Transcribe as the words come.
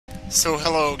So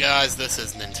hello guys, this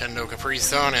is Nintendo Capri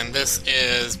Sun, and this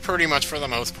is pretty much for the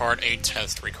most part a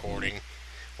test recording.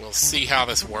 We'll see how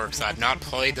this works. I've not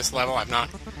played this level, I've not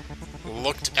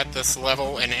looked at this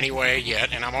level in any way yet,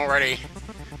 and I'm already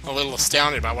a little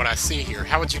astounded by what I see here.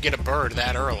 How would you get a bird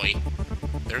that early?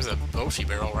 There's a Boshi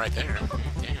barrel right there.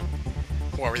 Damn.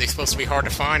 What, were they supposed to be hard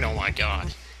to find? Oh my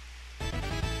god.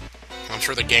 I'm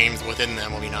sure the games within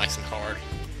them will be nice and hard.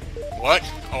 What?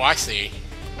 Oh, I see.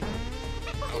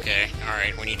 Okay,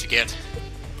 alright, we need to get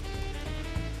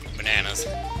bananas.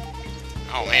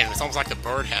 Oh man, it's almost like the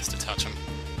bird has to touch them.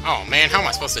 Oh man, how am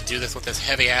I supposed to do this with this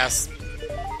heavy-ass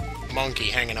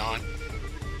monkey hanging on?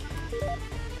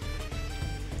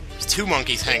 There's two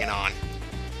monkeys hanging on.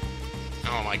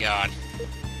 Oh my god.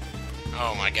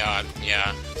 Oh my god,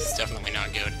 yeah, it's definitely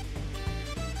not good.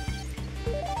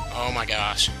 Oh my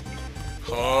gosh.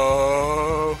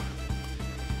 Oh...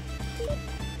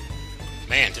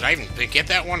 Man, did I even get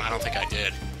that one? I don't think I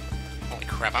did. Holy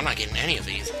crap, I'm not getting any of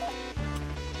these.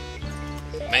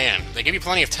 Man, they give you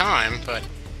plenty of time, but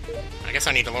I guess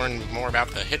I need to learn more about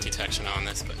the hit detection on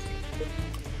this, but...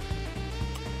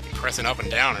 pressing up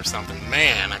and down or something.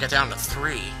 Man, I got down to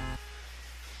 3.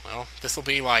 Well, this will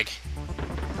be like...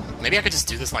 Maybe I could just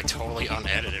do this like totally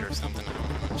unedited or something. I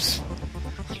don't know.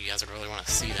 You guys would really want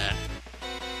to see that.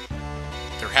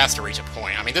 There has to reach a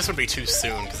point. I mean, this would be too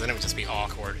soon, because then it would just be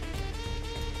awkward.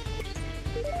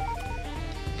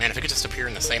 Man, if it could just appear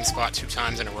in the same spot 2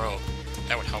 times in a row,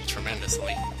 that would help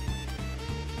tremendously.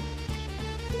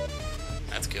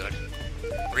 That's good.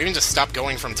 Or even just stop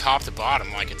going from top to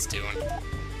bottom like it's doing.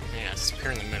 Yeah, just appear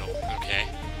in the middle. Okay.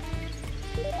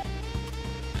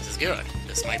 This is good.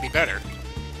 This might be better.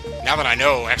 Now that I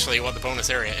know, actually, what the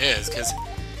bonus area is, because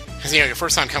you know, your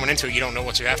first time coming into it, you don't know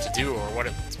what you have to do, or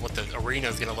what the arena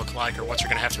is going to look like, or what you're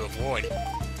going to have to avoid.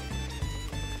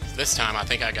 So this time, I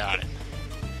think I got it.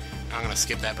 I'm gonna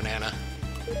skip that banana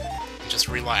and just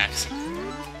relax.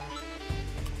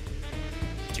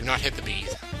 Do not hit the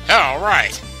bees.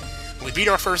 Alright! We beat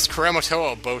our first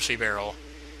Krematoa Boshi barrel,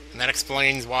 and that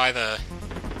explains why the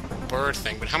bird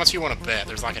thing, but how much do you want to bet?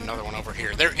 There's like another one over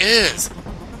here. There is!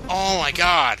 Oh my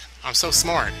god! I'm so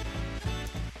smart.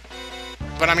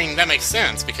 But I mean, that makes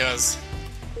sense, because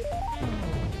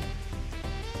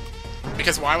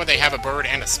why would they have a bird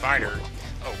and a spider?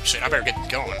 Oh shit, I better get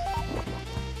going.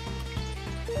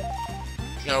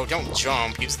 No, don't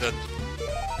jump. Use the...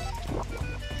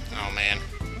 Oh, man.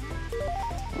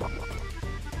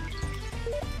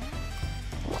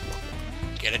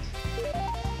 Get it?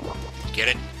 Get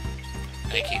it?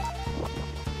 Thank you.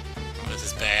 Oh, this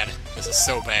is bad. This is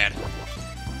so bad.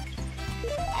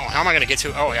 Oh, how am I gonna get to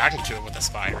it? Oh, yeah, I can get to it with the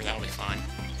spider. That'll be fine.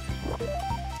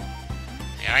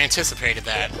 Yeah, I anticipated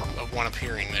that, of one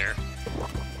appearing there.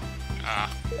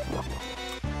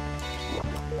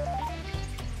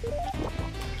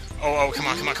 Oh, come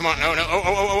on, come on, come on. No, no.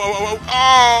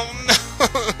 Oh, no!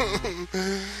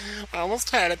 I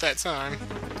almost had it that time.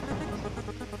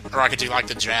 Or I could do like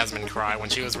the Jasmine cry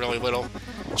when she was really little.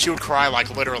 She would cry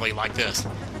like literally like this.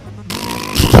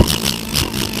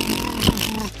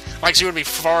 Like she would be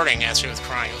farting as she was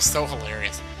crying. It was so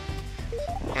hilarious.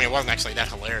 I mean, it wasn't actually that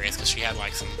hilarious because she had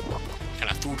like some kind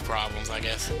of food problems, I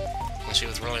guess, when she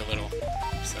was really little.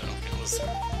 So it was...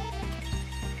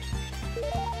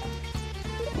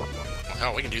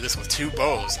 Hell, we can do this with 2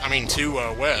 bows. I mean, 2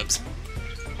 webs.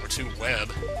 Or 2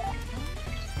 web.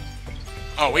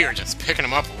 Oh, we are just picking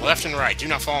them up left and right. Do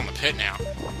not fall in the pit now.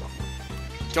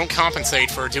 Don't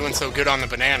compensate for doing so good on the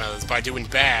bananas by doing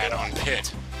bad on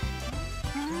pit.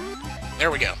 There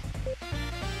we go.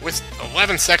 With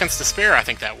 11 seconds to spare, I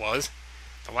think that was.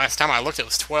 The last time I looked, it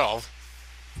was 12.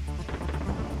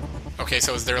 Okay,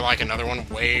 so is there like another one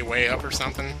way, way up or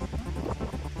something?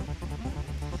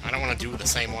 I don't want to do the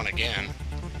same one again.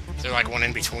 Is there like one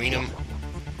in between them?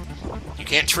 You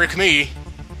can't trick me!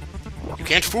 You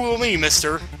can't fool me,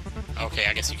 mister! Okay,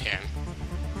 I guess you can.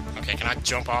 Okay, can I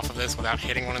jump off of this without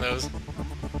hitting one of those?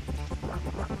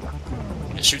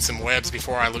 And shoot some webs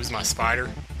before I lose my spider?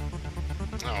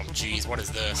 Oh, jeez, what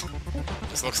is this?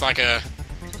 This looks like a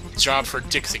job for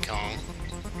Dixie Kong.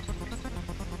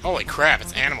 Holy crap,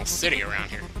 it's Animal City around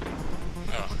here.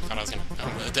 Oh, I thought I was gonna...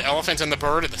 Oh, the elephant and the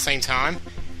bird at the same time?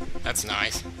 That's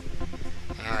nice.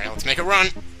 Alright, let's make a run.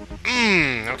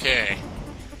 Okay.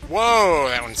 Whoa,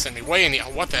 that one sent me way in the...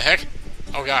 What the heck?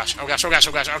 Oh gosh, oh gosh, oh gosh,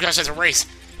 oh gosh, oh gosh, there's a race!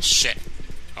 Shit.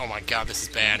 Oh my god, this is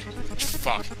bad.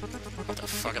 Fuck. What the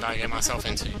fuck did I get myself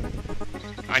into?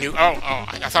 I knew...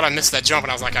 I thought I missed that jump,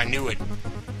 and I was like, I knew it.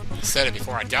 I said it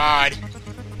before I died.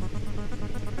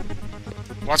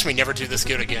 Watch me never do this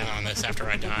good again on this after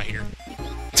I die here.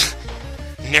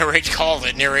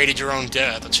 narrated your own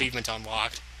death. Achievement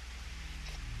unlocked.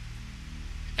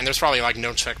 And there's probably, like,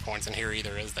 no checkpoints in here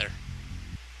either, is there?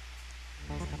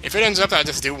 If it ends up that I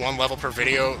just do one level per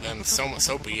video, then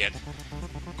so be it.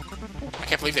 I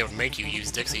can't believe they would make you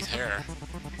use Dixie's hair.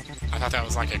 I thought that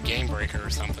was like a game breaker or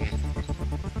something.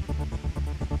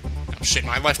 Oh shit,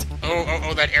 my left...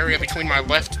 Oh, that area between my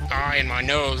left eye and my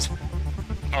nose.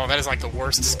 Oh, that is like the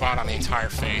worst spot on the entire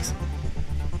face.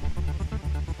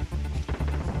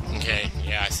 Okay,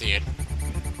 yeah, I see it.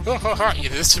 Yeah,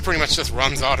 this pretty much just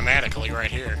runs automatically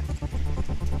right here.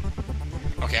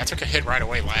 Okay, I took a hit right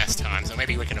away last time, so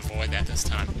maybe we can avoid that this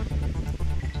time.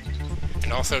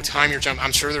 And also, time your jump.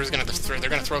 I'm sure they're gonna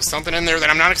throw something in there that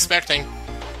I'm not expecting.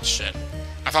 Shit.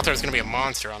 I thought there was gonna be a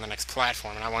monster on the next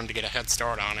platform, and I wanted to get a head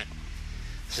start on it.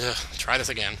 Ugh, try this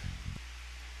again.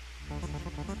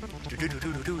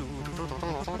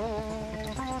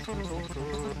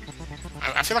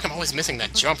 I feel like I'm always missing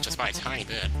that jump just by a tiny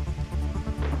bit.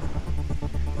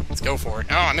 Let's go for it.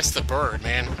 Oh, I missed the bird,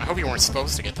 man. I hope you weren't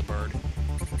supposed to get the bird.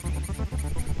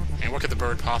 And what could the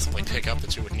bird possibly pick up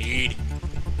that you would need?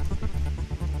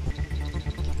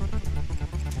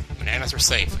 Bananas are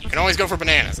safe. You can always go for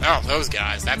bananas. Oh, those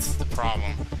guys. That's the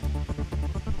problem.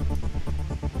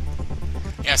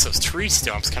 Yeah, so those tree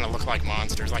stumps kind of look like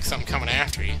monsters, like something coming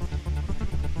after you.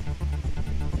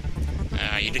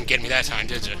 You didn't get me that time,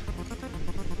 did you?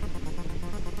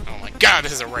 Oh my god,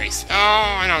 this is a race.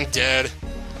 Oh, and I'm dead.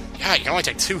 God, you can only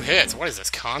take 2 hits. What is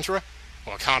this, Contra?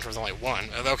 Well, Contra's only 1.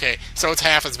 Okay, so it's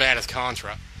half as bad as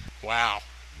Contra. Wow.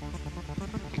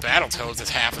 Battletoads is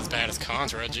half as bad as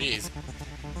Contra, jeez.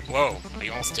 Whoa,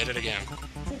 you almost did it again.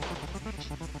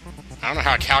 I don't know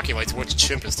how it calculates which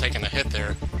chimp is taking the hit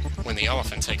there when the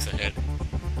elephant takes a hit.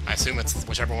 I assume it's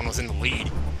whichever one was in the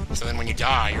lead. So then when you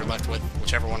die, you're left with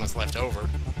whichever one was left over.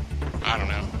 I don't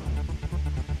know.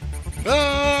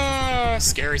 Ah!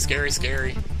 Scary, scary,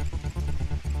 scary.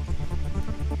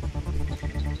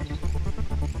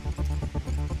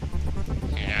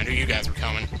 Yeah, I knew you guys were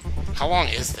coming. How long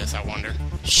is this, I wonder?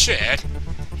 Shit!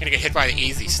 I'm gonna get hit by the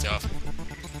easy stuff.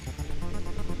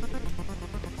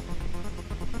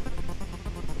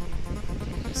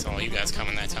 I saw you guys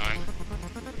coming that time.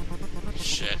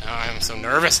 Shit, oh, I'm so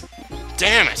nervous.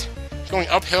 Damn it! Going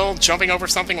uphill, jumping over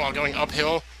something while going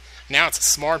uphill. Now it's a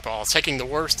smart ball. It's taking the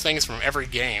worst things from every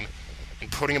game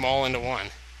and putting them all into one.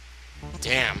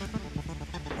 Damn.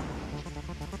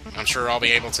 I'm sure I'll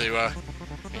be able to,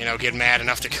 you know, get mad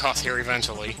enough to cuss here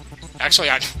eventually. Actually,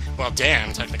 well,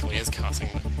 damn technically is cussing,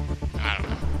 but I don't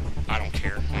know. I don't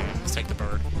care. Let's take the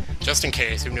bird. Just in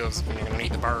case, who knows when you're gonna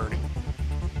eat the bird.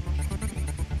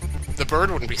 The bird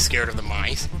wouldn't be scared of the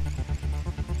mice.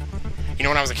 You know,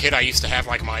 when I was a kid, I used to have,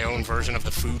 like, my own version of the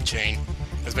food chain.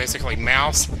 It was basically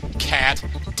mouse, cat,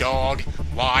 dog,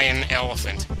 lion,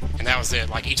 elephant. And that was it.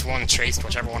 Like, each one chased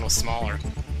whichever one was smaller.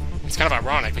 It's kind of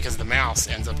ironic, because the mouse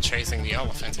ends up chasing the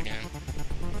elephant again.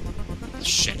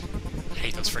 Shit. I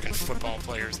hate those freaking football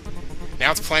players. Now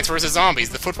it's Plants vs.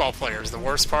 Zombies, the football players. The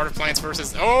worst part of Plants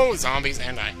vs. Oh, zombies,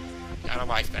 and I got a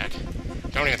life back.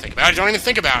 Don't even think about it. Don't even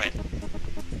think about it.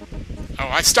 Oh,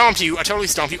 I stomped you. I totally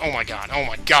stomped you. Oh my god. Oh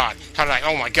my god. How did I?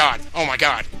 Oh my god. Oh my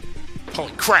god.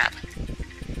 Holy crap.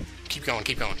 Keep going.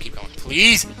 Keep going. Keep going.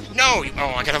 Please. No.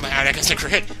 Oh, I got a sticker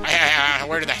hit.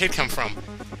 Where did that hit come from?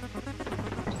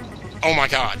 Oh my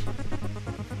god.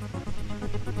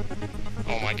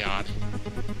 Oh my god.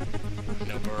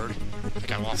 No bird. I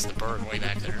think I lost the bird way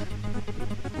back there.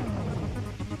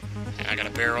 And I got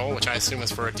a barrel, which I assume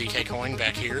is for a DK coin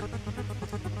back here.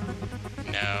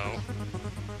 No.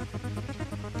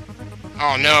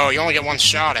 Oh no, you only get one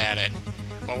shot at it.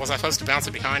 Well, was I supposed to bounce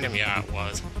it behind him? Yeah, it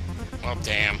was. Well,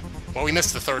 damn. Well, we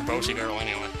missed the third Boshi barrel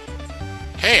anyway.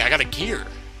 Hey, I got a gear.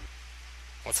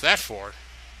 What's that for?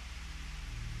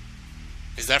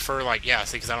 Is that for, like, yeah,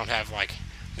 see, because I don't have, like,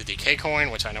 the DK coin,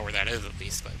 which I know where that is at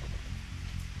least, but...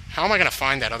 How am I going to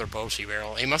find that other Boshi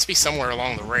barrel? It must be somewhere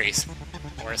along the race.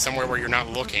 Or somewhere where you're not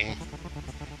looking.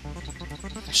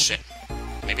 Shit.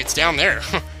 Maybe it's down there.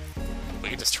 We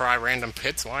could just try random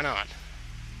pits, why not?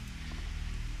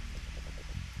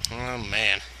 Oh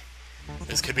man,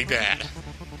 this could be bad.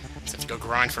 Just have to go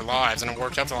grind for lives, and it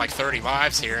worked up to like 30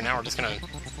 lives here, and now we're just gonna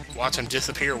watch them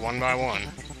disappear one by one.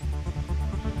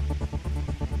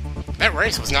 That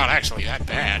race was not actually that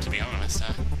bad, to be honest.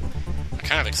 I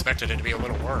kind of expected it to be a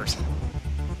little worse.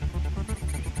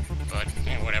 But,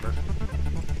 yeah, whatever.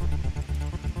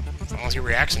 As long as your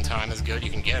reaction time is good, you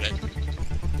can get it.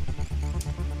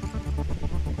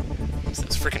 It's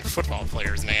those freaking football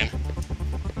players, man.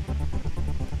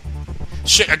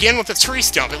 Shit, again with the tree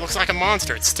stump. It looks like a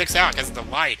monster. It sticks out because the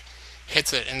light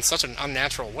hits it in such an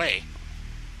unnatural way.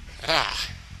 Ah.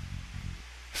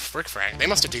 Frick frack. They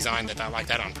must have designed it like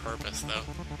that on purpose, though.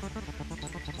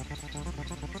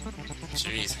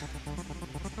 Jeez.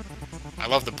 I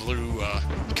love the blue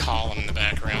column in the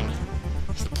background.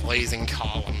 It's the blazing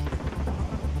column.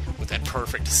 With that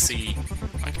perfect sea,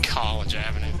 like College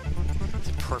Avenue. It's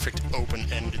a perfect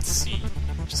open-ended sea.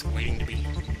 Just waiting to be...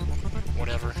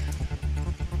 whatever.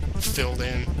 Filled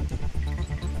in.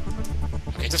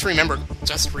 Okay, just remember.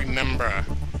 Just remember.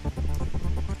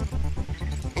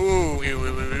 Ooh,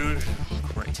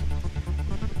 great.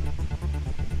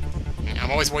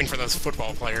 I'm always waiting for those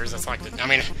football players. That's like the... I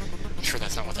mean, I'm sure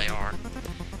that's not what they are.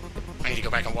 I need to go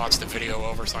back and watch the video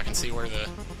over so I can see where the...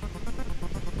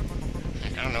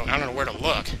 I don't know where to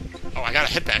look. Oh, I got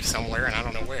a hit back somewhere, and I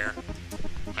don't know where.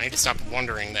 I need to stop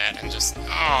wondering that and just...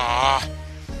 Ah!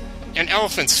 An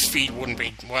elephant's feet wouldn't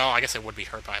be... Well, I guess it would be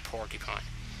hurt by a porcupine.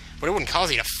 But it wouldn't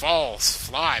cause you to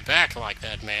fly back like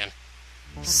that, man.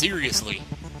 Seriously.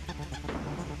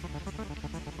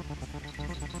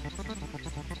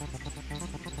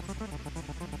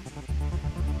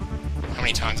 How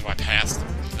many times have I passed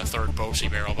the third Boshi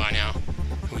barrel by now?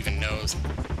 Who even knows?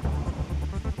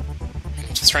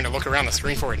 I'm just trying to look around the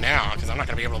screen for it now, because I'm not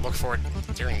going to be able to look for it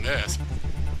during this.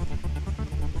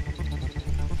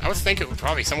 I would think it would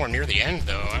probably be somewhere near the end,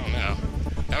 though. I don't know.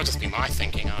 That would just be my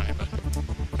thinking on it, but...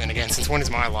 Then again, since when has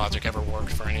my logic ever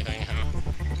worked for anything, huh?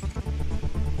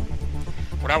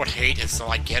 What I would hate is to,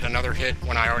 like, get another hit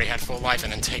when I already had full life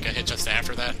and then take a hit just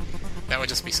after that. That would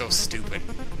just be so stupid.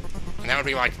 And that would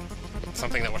be, like,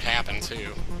 something that would happen,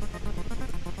 too.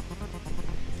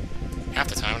 Half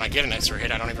the time when I get an extra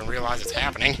hit, I don't even realize it's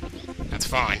happening. That's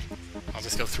fine. I'll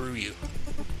just go through you.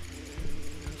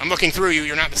 I'm looking through you,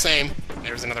 you're not the same.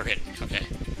 There's another hit. Okay.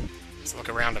 Let's look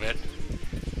around a bit.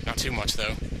 Not too much,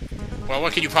 though. Well,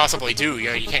 what could you possibly do?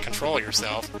 You can't control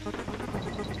yourself.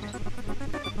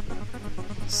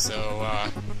 So,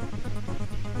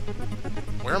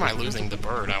 where am I losing the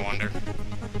bird, I wonder?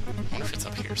 I wonder if it's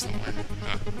up here somewhere.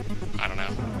 Huh. I don't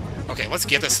know. Okay, let's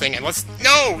get this thing and let's...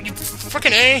 No! You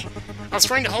frickin' A! I was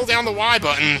trying to hold down the Y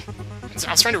button.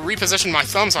 I was trying to reposition my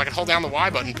thumb so I could hold down the Y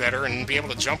button better and be able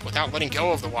to jump without letting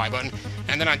go of the Y button.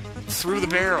 And then I threw the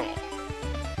barrel.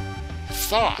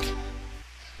 Fuck.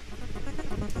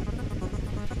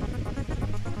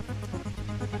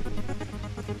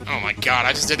 Oh my god,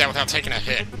 I just did that without taking a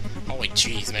hit. Holy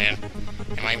jeez, man.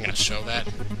 Am I even gonna show that?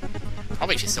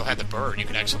 Probably if you still had the bird, you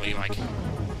could actually, like...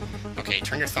 Okay,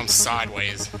 turn your thumb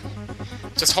sideways.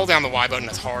 Just hold down the Y button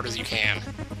as hard as you can.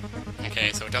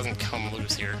 Okay, so it doesn't come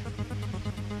loose here.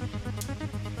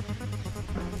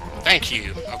 Thank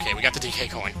you! Okay, we got the DK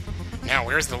coin. Now,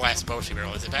 where's the last Boshi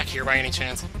barrel? Is it back here by any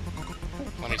chance?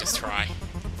 Let me just try.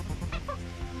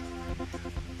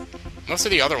 Most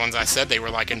of the other ones I said they were,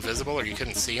 like, invisible or you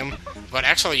couldn't see them. But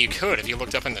actually you could if you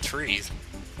looked up in the trees.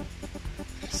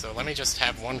 So let me just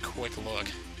have one quick look.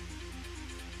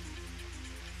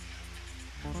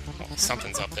 Oh,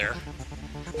 something's up there.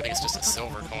 I think it's just a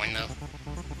silver coin, though.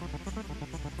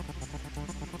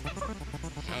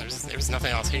 No, there's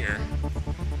nothing else here.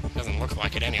 Doesn't look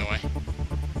like it anyway.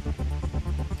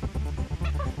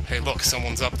 Hey, look,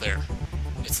 someone's up there.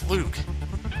 It's Luke.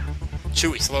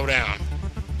 Chewie, slow down.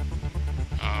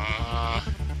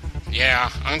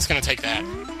 Yeah, I'm just gonna take that.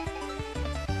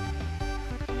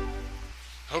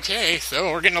 Okay,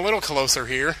 so we're getting a little closer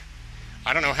here.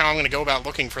 I don't know how I'm gonna go about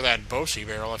looking for that Boshi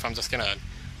barrel, if I'm just gonna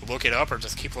look it up or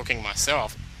just keep looking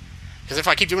myself. Because if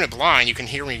I keep doing it blind, you can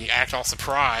hear me act all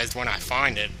surprised when I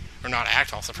find it. Or not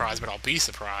act all surprised, but I'll be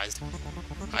surprised.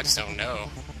 I just don't know.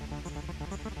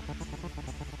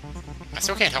 I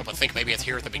still can't help but think maybe it's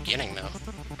here at the beginning, though.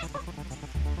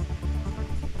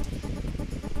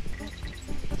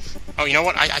 Oh, you know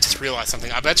what? I just realized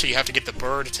something. I bet you have to get the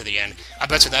bird to the end. I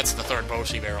bet you that's the third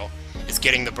Boshi barrel. Is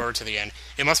getting the bird to the end.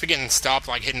 It must be getting stopped,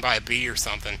 like, hidden by a bee or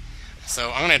something. So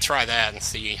I'm going to try that and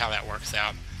see how that works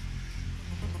out.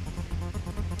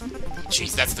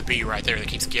 Jeez, that's the bee right there that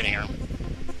keeps getting her.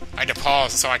 I had to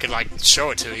pause so I could, like,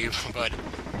 show it to you, but,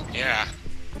 yeah.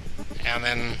 And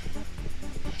then,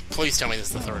 please tell me this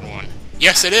is the third one.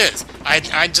 Yes, it is!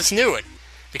 I just knew it!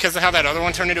 Because of how that other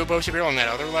one turned into a Boshi barrel on that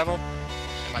other level.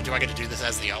 Do I get to do this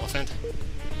as the elephant?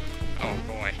 Oh,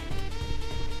 boy.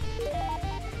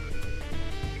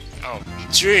 Oh,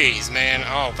 jeez, man.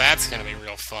 Oh, that's gonna be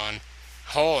real fun.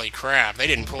 Holy crap, they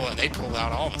didn't pull it. They pulled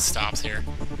out all the stops here.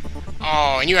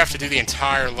 Oh, and you have to do the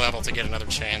entire level to get another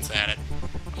chance at it.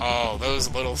 Oh, those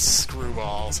little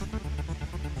screwballs.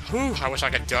 Whew, I wish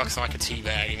I could duck so I could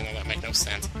teabag, even though that makes no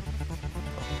sense.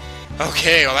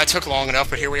 Okay, well that took long enough,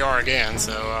 but here we are again,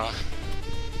 so,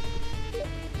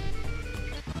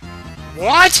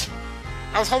 What?!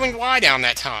 I was holding Y down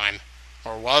that time.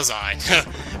 Or was I?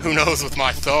 Who knows with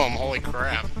my thumb, holy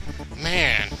crap.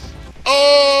 Man. Oh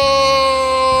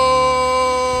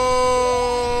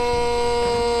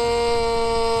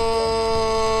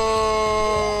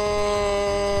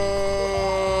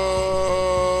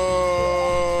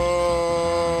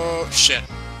shit.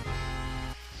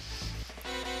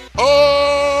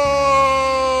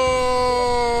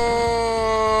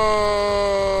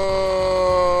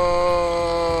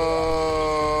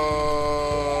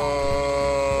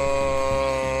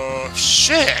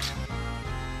 shit.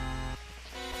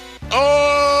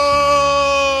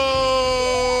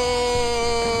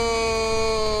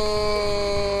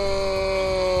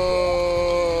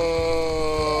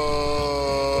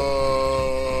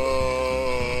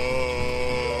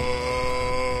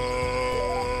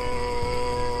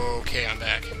 Okay, I'm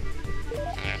back.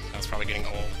 That was probably getting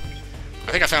old.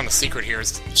 I think I found the secret here.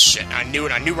 Shit, I knew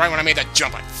it. I knew right when I made that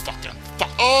jump. I fucked it up.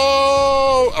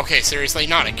 Oh! Okay, seriously?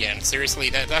 Not again. Seriously?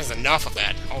 That is enough of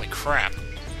that. Holy crap.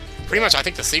 Pretty much, I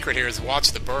think the secret here is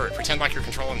watch the bird. Pretend like you're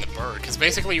controlling the bird, because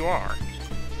basically you are.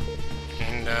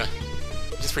 And,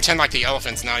 just pretend like the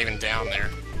elephant's not even down there.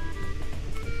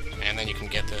 And then you can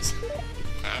get this.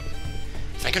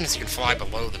 Thank goodness you can fly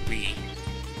below the bee.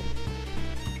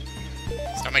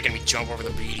 Stop making me jump over the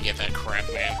bee to get that crap,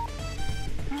 man.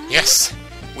 Yes!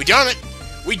 We done it!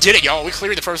 We did it, y'all! We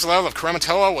cleared the first level of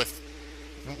Krematoa with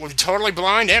totally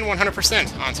blind and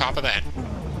 100% on top of that.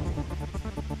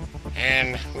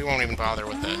 And we won't even bother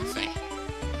with the thing.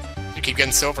 We keep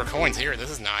getting silver coins here. This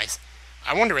is nice.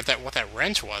 I wonder what that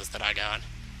wrench was that I got.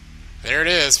 There it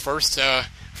is. First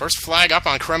flag up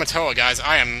on Krematoa, guys.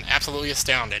 I am absolutely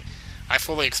astounded. I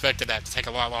fully expected that to take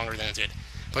a lot longer than it did.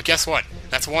 But guess what?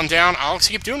 That's one down. I'll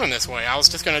keep doing them this way. I was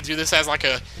just going to do this as like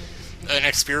an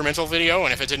experimental video,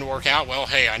 and if it didn't work out, well,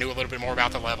 hey, I knew a little bit more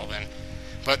about the level then.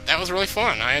 But that was really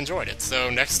fun. I enjoyed it. So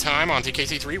next time on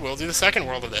TKC3, we'll do the second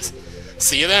world of this.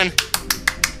 See you then.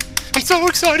 I'm so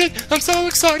excited! I'm so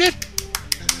excited!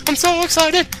 I'm so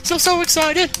excited! So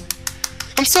excited!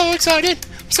 I'm so excited!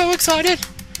 I'm so excited!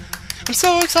 I'm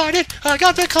so excited! I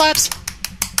got the claps!